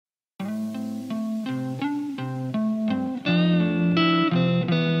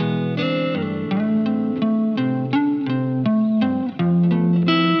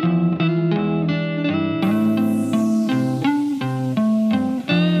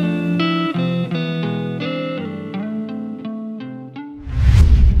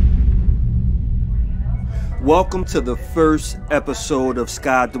Welcome to the first episode of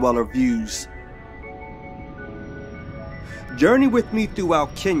Sky Dweller Views. Journey with me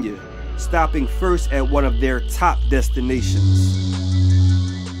throughout Kenya, stopping first at one of their top destinations,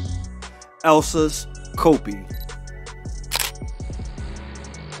 Elsa's Kopje.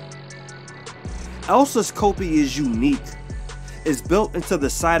 Elsa's Kopje is unique. It's built into the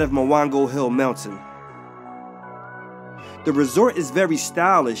side of Mwango Hill Mountain. The resort is very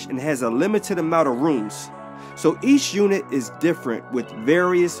stylish and has a limited amount of rooms, so each unit is different with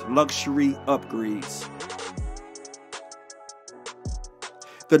various luxury upgrades.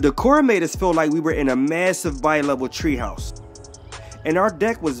 The decor made us feel like we were in a massive bi-level treehouse, and our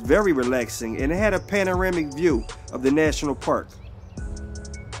deck was very relaxing and it had a panoramic view of the national park.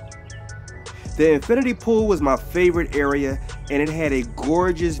 The infinity pool was my favorite area, and it had a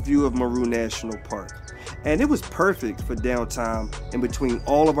gorgeous view of Meru National Park, and it was perfect for downtime in between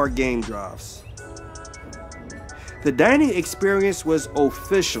all of our game drives. The dining experience was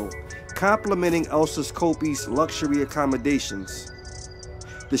official, complimenting Elsa's Kopje's luxury accommodations.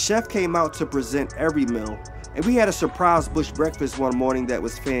 The chef came out to present every meal, and we had a surprise bush breakfast one morning that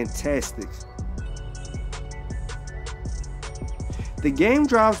was fantastic. The game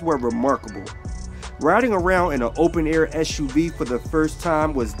drives were remarkable. Riding around in an open-air SUV for the first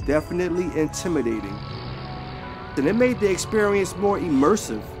time was definitely intimidating, and it made the experience more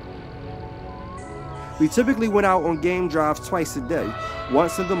immersive. We typically went out on game drives twice a day,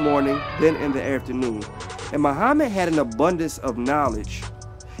 once in the morning, then in the afternoon, and Muhammad had an abundance of knowledge.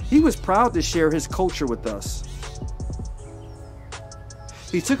 He was proud to share his culture with us.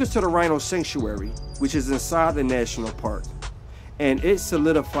 He took us to the Rhino Sanctuary, which is inside the national park, and it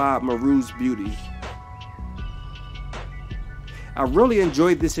solidified Meru's beauty. I really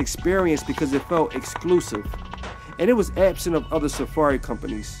enjoyed this experience because it felt exclusive, and it was absent of other safari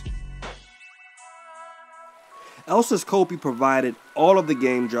companies. Elsa's Kopje provided all of the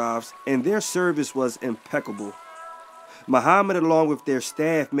game drives, and their service was impeccable. Muhammad, along with their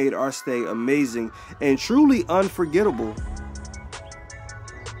staff, made our stay amazing and truly unforgettable.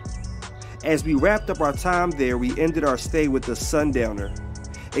 As we wrapped up our time there, we ended our stay with the Sundowner.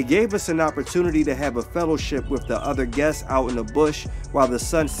 It gave us an opportunity to have a fellowship with the other guests out in the bush while the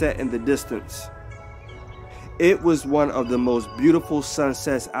sun set in the distance. It was one of the most beautiful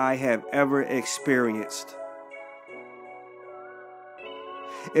sunsets I have ever experienced.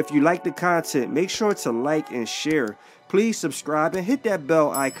 If you like the content, make sure to like and share. Please subscribe and hit that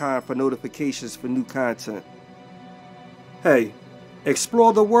bell icon for notifications for new content. Hey,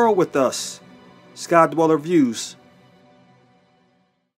 explore the world with us. Sky Dweller Views.